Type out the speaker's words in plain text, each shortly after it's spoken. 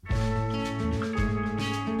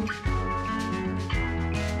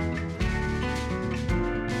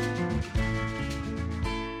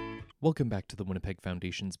Welcome back to the Winnipeg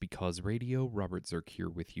Foundation's Because Radio. Robert Zirk here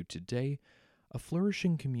with you today. A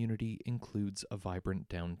flourishing community includes a vibrant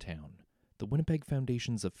downtown. The Winnipeg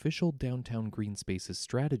Foundation's official Downtown Green Spaces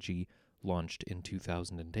strategy, launched in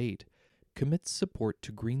 2008, commits support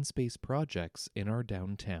to green space projects in our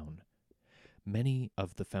downtown. Many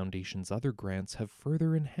of the Foundation's other grants have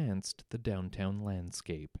further enhanced the downtown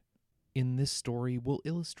landscape. In this story, we'll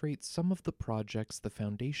illustrate some of the projects the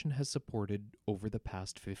Foundation has supported over the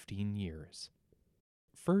past 15 years.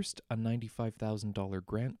 First, a $95,000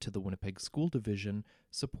 grant to the Winnipeg School Division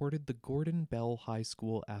supported the Gordon Bell High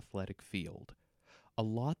School athletic field. A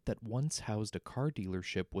lot that once housed a car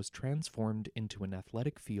dealership was transformed into an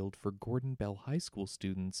athletic field for Gordon Bell High School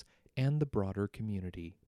students and the broader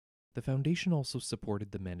community. The Foundation also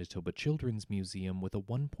supported the Manitoba Children's Museum with a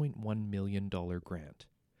 $1.1 million grant.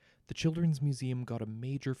 The Children's Museum got a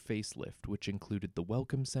major facelift, which included the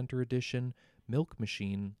Welcome Center Edition, Milk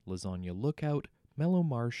Machine, Lasagna Lookout, Mellow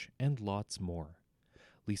Marsh, and lots more.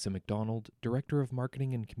 Lisa McDonald, Director of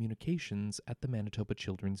Marketing and Communications at the Manitoba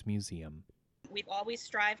Children's Museum. We've always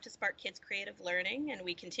strived to spark kids' creative learning, and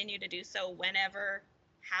we continue to do so whenever,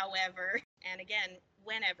 however, and again,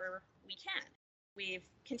 whenever we can. We've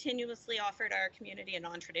continuously offered our community a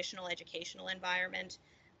non-traditional educational environment.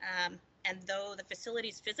 And though the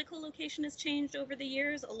facility's physical location has changed over the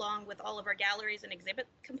years, along with all of our galleries and exhibit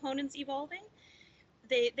components evolving,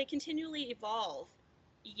 they continually evolve,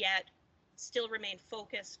 yet still remain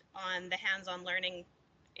focused on the hands-on learning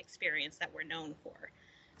experience that we're known for.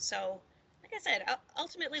 So, like I said,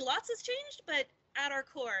 ultimately lots has changed, but at our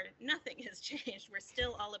core, nothing has changed. We're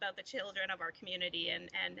still all about the children of our community and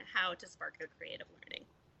how to spark their creative learning.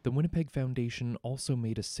 The Winnipeg Foundation also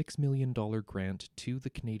made a $6 million grant to the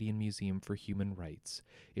Canadian Museum for Human Rights.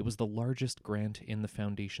 It was the largest grant in the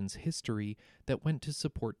Foundation's history that went to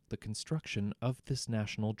support the construction of this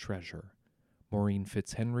national treasure. Maureen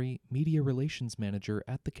Fitzhenry, Media Relations Manager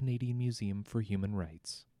at the Canadian Museum for Human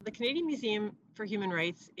Rights. The Canadian Museum for Human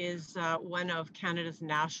Rights is one of Canada's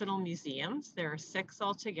national museums. There are 6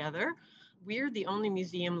 altogether. We're the only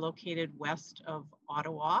museum located west of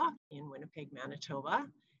Ottawa in Winnipeg, Manitoba.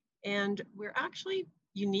 And we're actually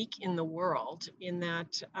unique in the world in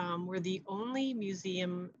that we're the only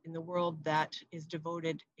museum in the world that is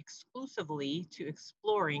devoted exclusively to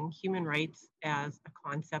exploring human rights as a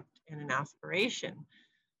concept and an aspiration.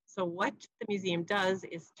 So what the museum does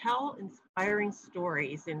is tell inspiring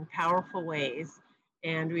stories in powerful ways.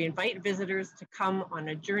 And we invite visitors to come on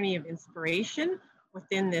a journey of inspiration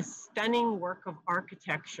within this stunning work of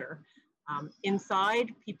architecture.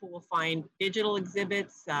 Inside, people will find digital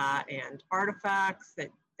exhibits and artifacts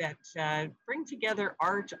that bring together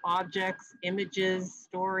art, objects, images,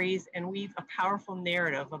 stories, and weave a powerful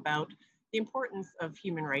narrative about the importance of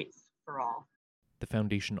human rights for all. The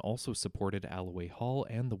Foundation also supported Alloway Hall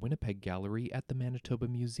and the Winnipeg Gallery at the Manitoba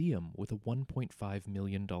Museum with a $1.5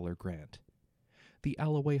 million grant. The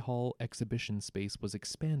Alloway Hall exhibition space was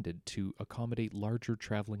expanded to accommodate larger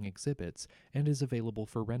traveling exhibits and is available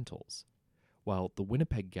for rentals, while the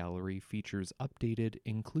Winnipeg Gallery features updated,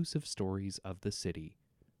 inclusive stories of the city.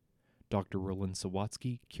 Dr. Roland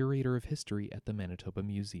Sawatsky, Curator of History at the Manitoba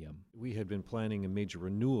Museum. We had been planning a major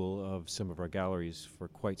renewal of some of our galleries for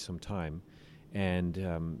quite some time,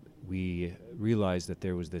 and we realized that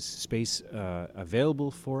there was this space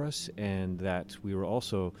available for us and that we were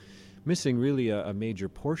also missing really a major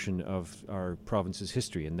portion of our province's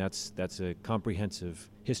history, and that's a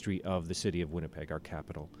comprehensive history of the city of Winnipeg, our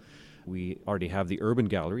capital. We already have the Urban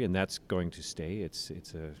Gallery, and that's going to stay. It's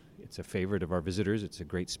a favorite of our visitors. It's a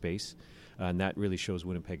great space, and that really shows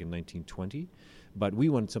Winnipeg in 1920. But we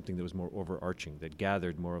wanted something that was more overarching, that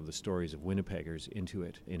gathered more of the stories of Winnipeggers into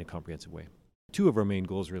it in a comprehensive way. 2 of our main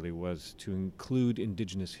goals really was to include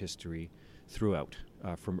Indigenous history throughout,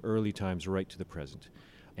 from early times right to the present,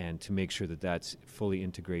 and to make sure that that's fully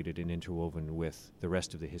integrated and interwoven with the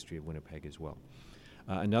rest of the history of Winnipeg as well.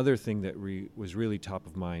 Another thing that was really top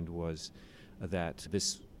of mind was that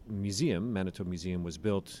this museum, Manitoba Museum, was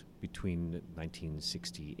built between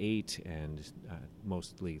 1968 and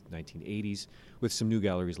mostly 1980s, with some new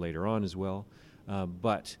galleries later on as well.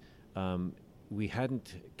 But we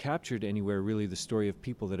hadn't captured anywhere really the story of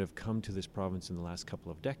people that have come to this province in the last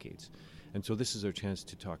couple of decades. And so this is our chance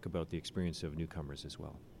to talk about the experience of newcomers as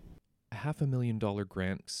well. A $500,000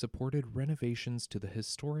 grant supported renovations to the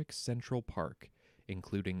historic Central Park,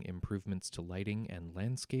 including improvements to lighting and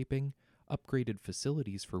landscaping, upgraded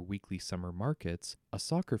facilities for weekly summer markets, a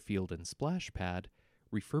soccer field and splash pad,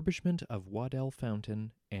 refurbishment of Waddell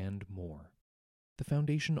Fountain, and more. The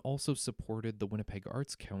Foundation also supported the Winnipeg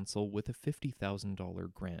Arts Council with a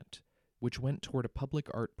 $50,000 grant. which went toward a public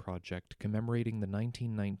art project commemorating the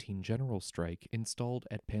 1919 general strike installed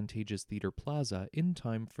at Pantages Theatre Plaza in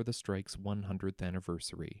time for the strike's 100th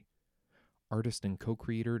anniversary. Artist and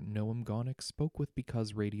co-creator Noam Gonick spoke with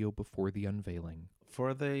Because Radio before the unveiling.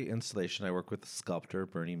 For the installation, I work with sculptor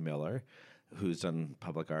Bernie Miller, who's done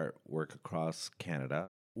public art work across Canada.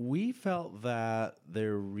 We felt that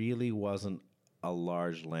there really wasn't a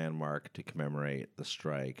large landmark to commemorate the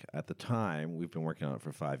strike. At the time, we've been working on it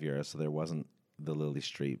for 5 years, so there wasn't the Lily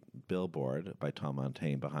Street billboard by Tom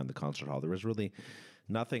Montaigne behind the concert hall. There was really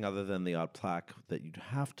nothing other than the odd plaque that you'd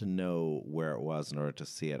have to know where it was in order to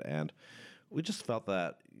see it. And we just felt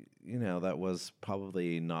that, that was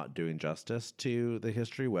probably not doing justice to the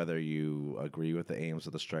history, whether you agree with the aims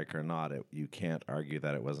of the strike or not. You can't argue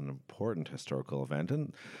that it was an important historical event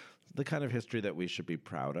and the kind of history that we should be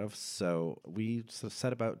proud of. So we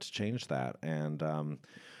set about to change that and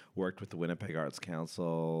worked with the Winnipeg Arts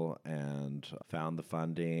Council and found the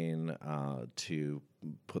funding to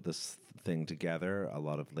put this thing together. A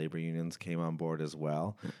lot of labor unions came on board as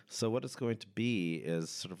well. So what it's going to be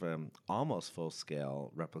is sort of an almost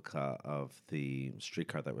full-scale replica of the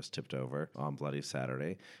streetcar that was tipped over on Bloody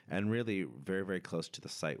Saturday, and really very, very close to the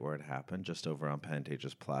site where it happened, just over on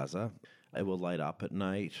Pantages Plaza. It will light up at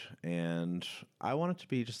night, and I want it to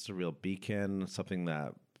be just a real beacon, something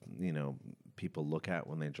that, people look at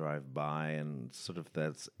when they drive by and sort of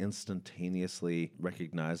that's instantaneously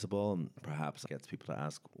recognizable and perhaps gets people to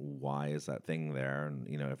ask, why is that thing there? And,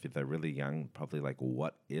 if they're really young, probably like,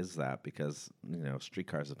 what is that? Because,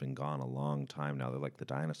 streetcars have been gone a long time now. They're like the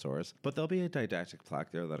dinosaurs. But there'll be a didactic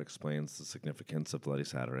plaque there that explains the significance of Bloody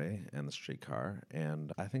Saturday and the streetcar.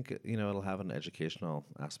 And I think, it'll have an educational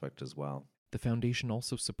aspect as well. The foundation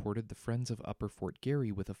also supported the Friends of Upper Fort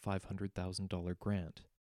Garry with a $500,000 grant.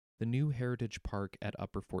 The new Heritage Park at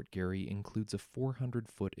Upper Fort Garry includes a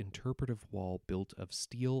 400-foot interpretive wall built of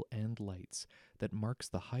steel and lights that marks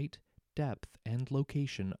the height, depth, and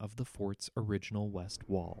location of the fort's original west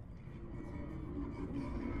wall.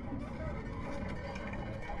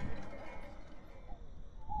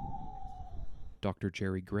 Dr.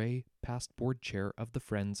 Jerry Gray, past board chair of the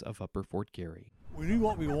Friends of Upper Fort Garry. We knew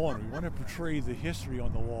what we wanted. We wanted to portray the history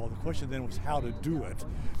on the wall. The question then was how to do it.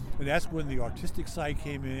 And that's when the artistic side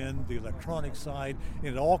came in, the electronic side, and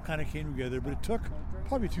it all kind of came together. But it took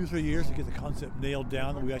probably 2-3 years to get the concept nailed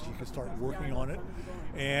down, that we actually could start working on it.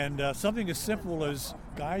 And something as simple as,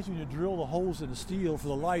 guys, when you drill the holes in the steel for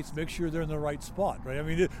the lights, make sure they're in the right spot, right? I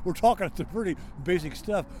mean, we're talking some pretty basic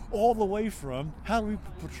stuff, all the way from how do we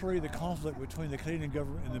portray the conflict between the Canadian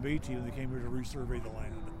government and the Métis when they came here to resurvey the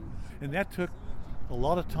land. And that took a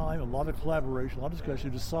lot of time, a lot of collaboration, a lot of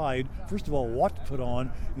discussion to decide, first of all, what to put on,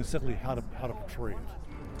 and secondly, how to portray it.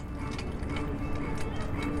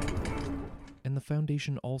 And the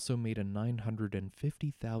foundation also made a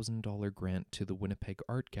 $950,000 grant to the Winnipeg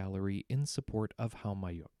Art Gallery in support of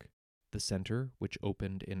Haumayuk. The center, which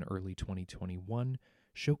opened in early 2021,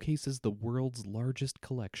 showcases the world's largest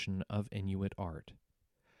collection of Inuit art.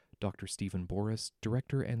 Dr. Stephen Boris,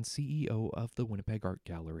 director and CEO of the Winnipeg Art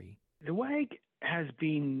Gallery. The WAG has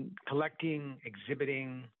been collecting,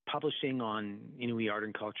 exhibiting, publishing on Inuit art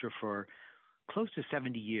and culture for close to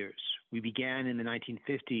 70 years. We began in the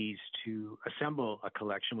 1950s to assemble a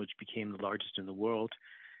collection which became the largest in the world.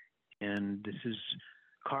 And this is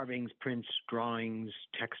carvings, prints, drawings,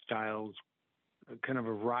 textiles, kind of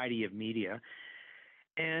a variety of media.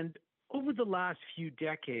 And over the last few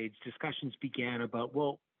decades, discussions began about,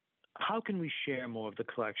 how can we share more of the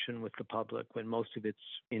collection with the public when most of it's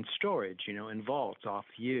in storage, in vaults off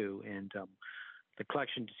view? And the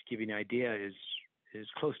collection, just to give you an idea, is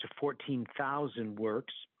close to 14,000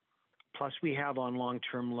 works. Plus we have on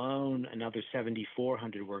long-term loan another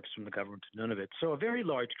 7,400 works from the government to Nunavut. So a very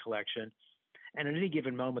large collection. And at any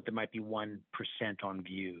given moment, there might be 1% on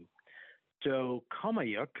view. So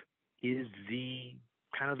Haumayuk is the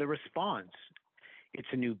kind of the response. It's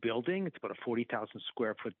a new building. It's about a 40,000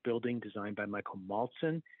 square foot building designed by Michael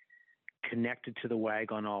Maltson, connected to the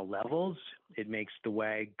WAG on all levels. It makes the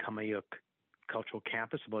WAG Haumayuk Cultural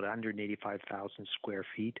Campus about 185,000 square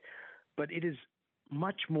feet. But it is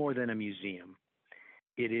much more than a museum.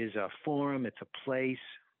 It is a forum. It's a place.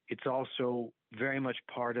 It's also very much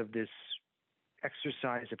part of this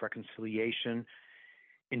exercise of reconciliation,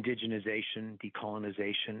 indigenization,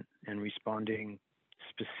 decolonization, and responding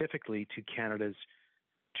specifically to Canada's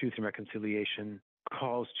Truth and Reconciliation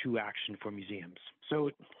calls to action for museums. So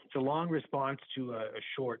it's a long response to a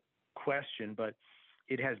short question, but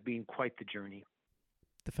it has been quite the journey.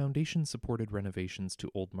 The foundation supported renovations to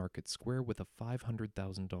Old Market Square with a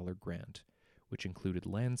 $500,000 grant, which included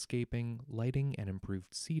landscaping, lighting, and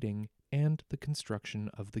improved seating, and the construction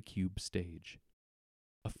of the Cube stage.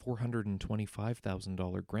 A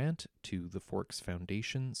 $425,000 grant to the Forks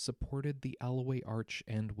Foundation supported the Alloway Arch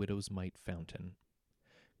and Widow's Mite Fountain.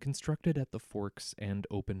 Constructed at the Forks and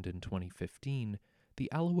opened in 2015, the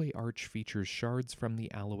Alloway Arch features shards from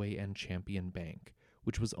the Alloway and Champion Bank,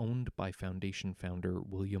 which was owned by Foundation founder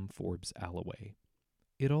William Forbes Alloway.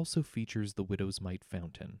 It also features the Widow's Mite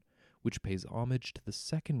Fountain, which pays homage to the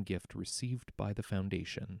second gift received by the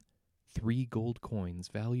Foundation, 3 gold coins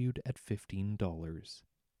valued at $15.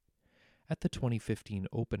 At the 2015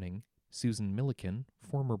 opening, Susan Milliken,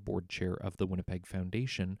 former board chair of the Winnipeg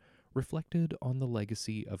Foundation, reflected on the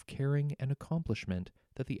legacy of caring and accomplishment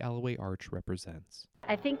that the Alloway Arch represents.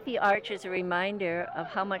 I think the arch is a reminder of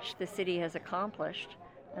how much the city has accomplished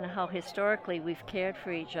and how historically we've cared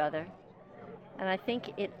for each other. And I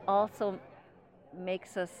think it also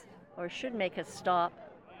makes us, or should make us, stop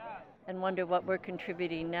and wonder what we're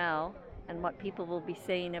contributing now and what people will be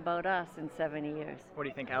saying about us in 70 years. What do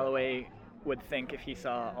you think Alloway would think if he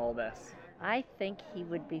saw all this? I think he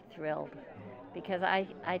would be thrilled, because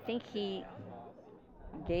I think he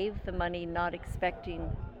gave the money not expecting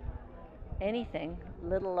anything,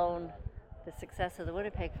 let alone the success of the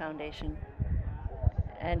Winnipeg Foundation.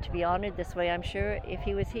 And to be honored this way, I'm sure if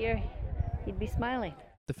he was here, he'd be smiling.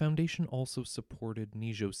 The foundation also supported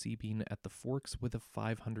Nijo Sebin at the Forks with a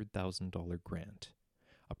 $500,000 grant,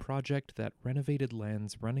 a project that renovated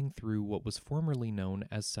lands running through what was formerly known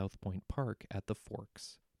as South Point Park at the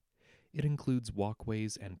Forks. It includes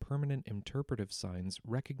walkways and permanent interpretive signs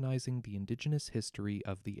recognizing the Indigenous history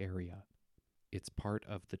of the area. It's part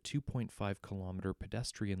of the 2.5-kilometer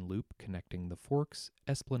pedestrian loop connecting the Forks,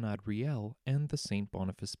 Esplanade Riel, and the St.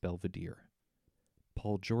 Boniface Belvedere.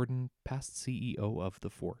 Paul Jordan, past CEO of the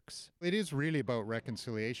Forks. It is really about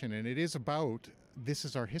reconciliation, and it is about, this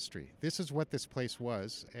is our history. This is what this place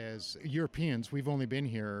was. As Europeans, we've only been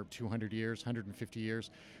here 200 years, 150 years,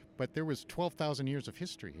 but there was 12,000 years of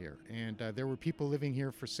history here, and there were people living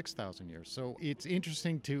here for 6,000 years. So it's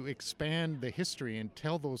interesting to expand the history and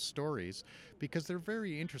tell those stories, because they're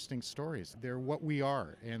very interesting stories. They're what we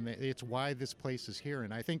are, and it's why this place is here.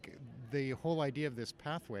 And I think the whole idea of this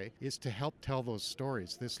pathway is to help tell those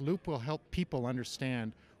stories. This loop will help people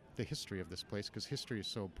understand the history of this place, because history is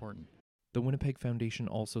so important. The Winnipeg Foundation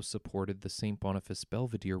also supported the St. Boniface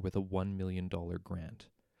Belvedere with a $1 million grant.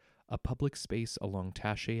 A public space along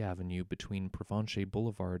Taché Avenue between Provencher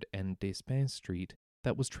Boulevard and Despins Street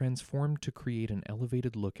that was transformed to create an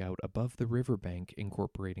elevated lookout above the riverbank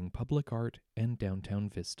incorporating public art and downtown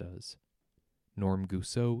vistas. Norm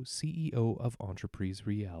Gousseau, CEO of Entreprise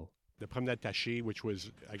Riel. The Promenade Taché, which was,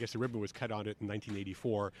 I guess the ribbon was cut on it in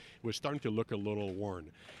 1984, was starting to look a little worn.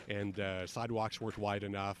 And sidewalks weren't wide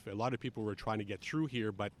enough. A lot of people were trying to get through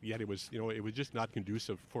here, but yet it was just not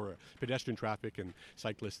conducive for pedestrian traffic and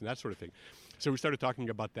cyclists and that sort of thing. So we started talking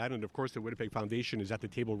about that, and of course the Winnipeg Foundation is at the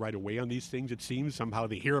table right away on these things, it seems. Somehow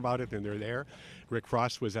they hear about it and they're there. Rick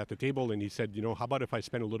Frost was at the table and he said, how about if I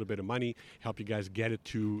spend a little bit of money, help you guys get it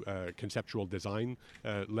to conceptual design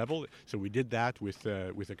level. So we did that with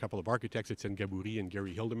a couple of architects, Etienne Gaboury and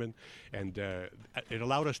Gary Hildeman, and it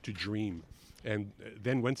allowed us to dream. And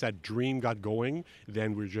then once that dream got going,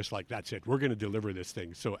 then we're just like, that's it. We're going to deliver this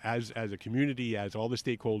thing. So as a community, as all the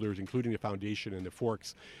stakeholders, including the foundation and the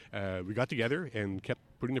Forks, we got together and kept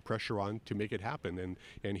putting the pressure on to make it happen.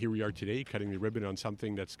 And here we are today, cutting the ribbon on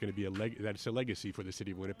something that's going to be that's a legacy for the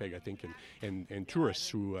city of Winnipeg, I think, and tourists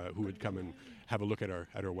who would come and have a look at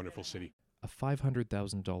our wonderful city. A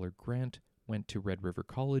 $500,000 grant went to Red River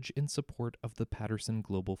College in support of the Patterson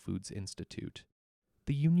Global Foods Institute.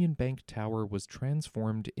 The Union Bank Tower was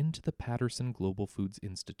transformed into the Patterson Global Foods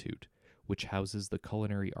Institute, which houses the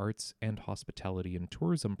culinary arts and hospitality and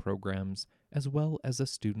tourism programs, as well as a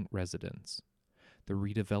student residence. The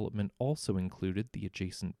redevelopment also included the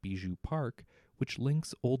adjacent Bijou Park, which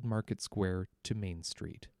links Old Market Square to Main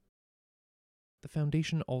Street. The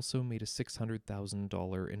foundation also made a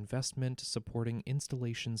 $600,000 investment supporting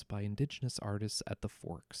installations by Indigenous artists at the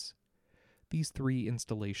Forks. These 3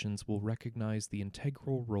 installations will recognize the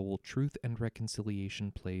integral role truth and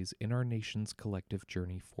reconciliation plays in our nation's collective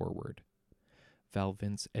journey forward. Val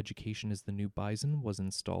Vince Education is the New Bison was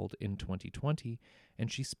installed in 2020,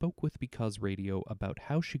 and she spoke with Because Radio about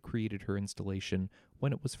how she created her installation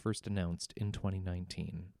when it was first announced in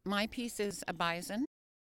 2019. My piece is a bison.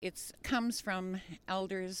 It comes from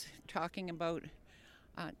elders talking about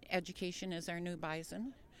education as our new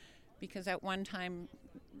bison, because at one time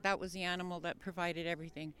that was the animal that provided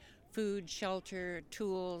everything: food, shelter,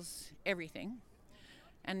 tools, everything.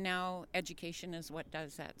 And now education is what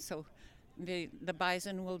does that. So The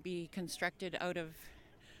bison will be constructed out of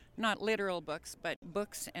not literal books, but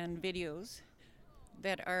books and videos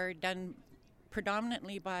that are done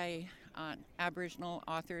predominantly by Aboriginal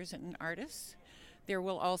authors and artists. There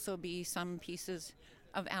will also be some pieces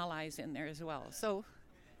of allies in there as well. So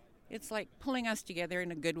it's like pulling us together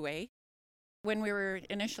in a good way. When we were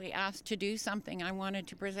initially asked to do something, I wanted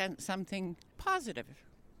to present something positive.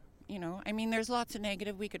 There's lots of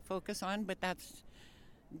negative we could focus on, but that's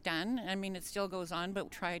done. It still goes on,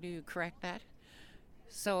 but try to correct that.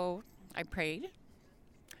 So I prayed,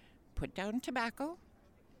 put down tobacco,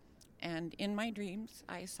 and in my dreams,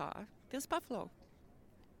 I saw this buffalo.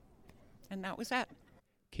 And that was that.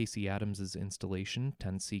 Casey Adams' installation,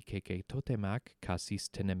 Tansi Keke Totemak Kasis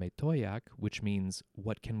Tenemetoyak, which means,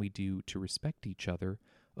 What Can We Do to Respect Each Other,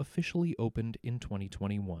 officially opened in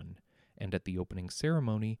 2021. And at the opening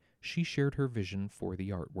ceremony, she shared her vision for the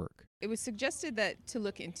artwork. It was suggested that to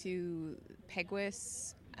look into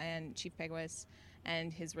Peguis and Chief Peguis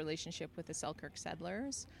and his relationship with the Selkirk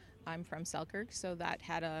settlers. I'm from Selkirk, so that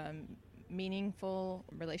had a meaningful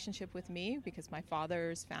relationship with me because my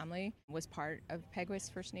father's family was part of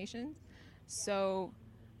Peguis First Nation. So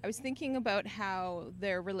I was thinking about how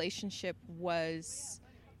their relationship was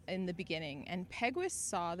in the beginning, and Peguis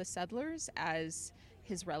saw the settlers as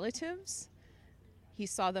his relatives. He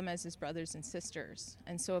saw them as his brothers and sisters,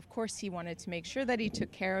 and so of course he wanted to make sure that he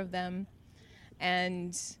took care of them.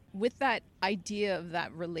 And with that idea of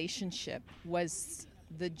that relationship was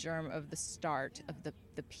the germ of the start of the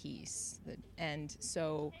piece. And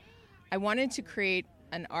so I wanted to create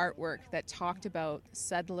an artwork that talked about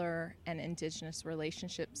settler and Indigenous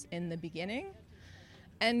relationships in the beginning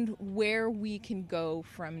and where we can go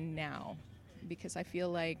from now, because I feel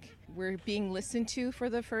like we're being listened to for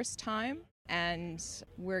the first time and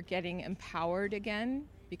we're getting empowered again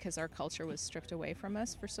because our culture was stripped away from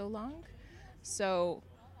us for so long. So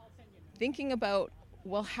thinking about,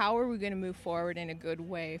 well, how are we going to move forward in a good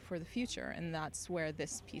way for the future? And that's where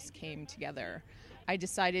this piece came together. I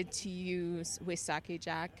decided to use Wesake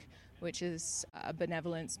Jack, which is a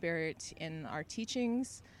benevolent spirit in our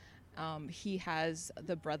teachings. He has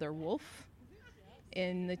the brother wolf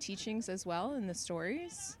in the teachings as well, in the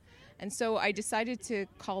stories. And so I decided to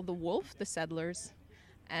call the wolf the settlers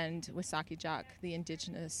and Wesake Jack the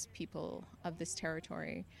Indigenous people of this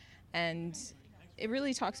territory. And it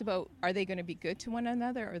really talks about, are they going to be good to one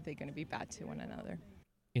another or are they going to be bad to one another?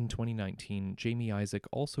 In 2019, Jamie Isaac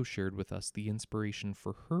also shared with us the inspiration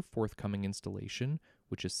for her forthcoming installation,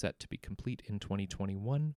 which is set to be complete in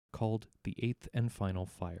 2021, called The Eighth and Final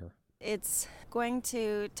Fire. It's going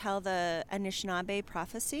to tell the Anishinaabe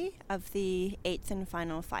prophecy of the eighth and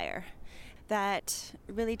final fire that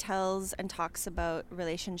really tells and talks about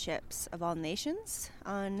relationships of all nations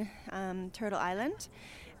on Turtle Island.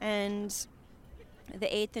 And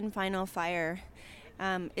the eighth and final fire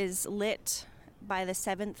is lit by the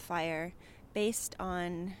seventh fire based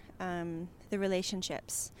on the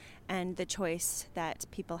relationships and the choice that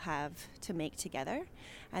people have to make together.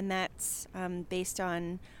 And that's based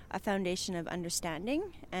on a foundation of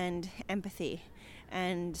understanding and empathy.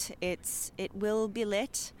 And it will be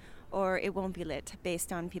lit or it won't be lit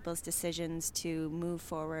based on people's decisions to move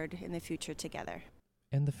forward in the future together.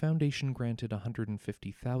 And the foundation granted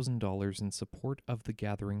 $150,000 in support of the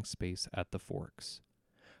gathering space at the Forks.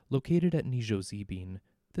 Located at Nijozibin,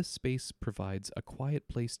 this space provides a quiet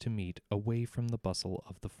place to meet away from the bustle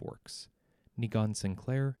of the Forks. Nigan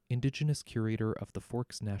Sinclair, Indigenous Curator of the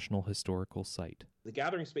Forks National Historical Site. The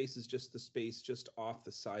gathering space is just the space just off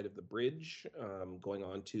the side of the bridge, going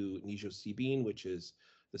on to Nijozibin, which is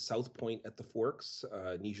the south point at the Forks.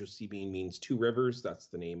 Nijozibin means two rivers. That's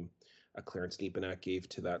the name Clarence Neponak gave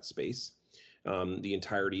to that space. The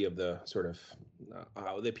entirety of the sort of, a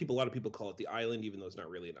lot of people call it the island, even though it's not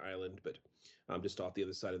really an island, but just off the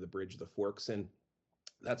other side of the bridge, the Forks. And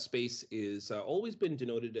that space is always been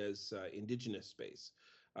denoted as Indigenous space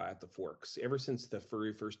at the Forks, ever since the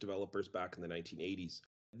very first developers back in the 1980s.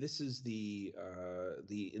 This is the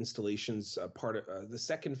installation's part of the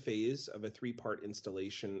second phase of a three-part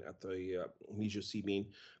installation at the Nijozibin,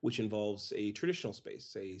 which involves a traditional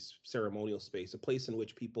space, a ceremonial space, a place in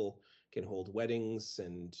which people can hold weddings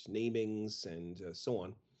and namings and so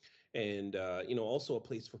on. And, also a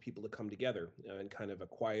place for people to come together in kind of a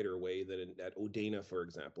quieter way than at Odena, for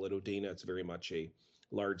example. At Odena, it's very much a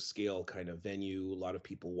large-scale kind of venue. A lot of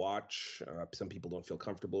people watch. Some people don't feel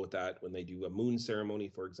comfortable with that when they do a moon ceremony,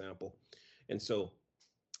 for example. And so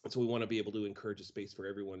we want to be able to encourage a space for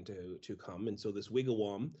everyone to come. And so this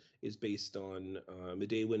wigwam is based on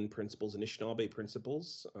Midewiwin principles, Anishinaabe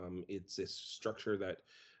principles. It's a structure that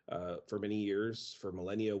for many years, for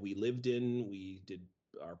millennia, we lived in. We did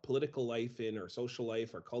our political life in, our social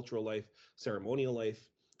life, our cultural life, ceremonial life,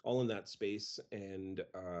 all in that space. And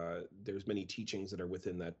there's many teachings that are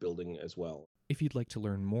within that building as well. If you'd like to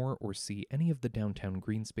learn more or see any of the downtown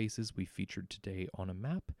green spaces we featured today on a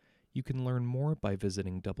map, you can learn more by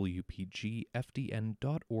visiting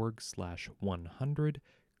wpgfdn.org/100,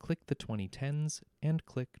 click the 2010s, and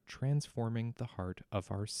click Transforming the Heart of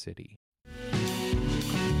Our City.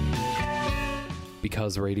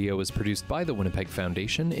 Because Radio is produced by the Winnipeg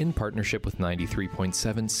Foundation in partnership with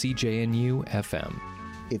 93.7 CJNU FM.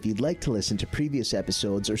 If you'd like to listen to previous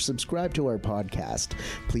episodes or subscribe to our podcast,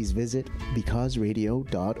 please visit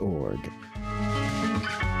becauseradio.org.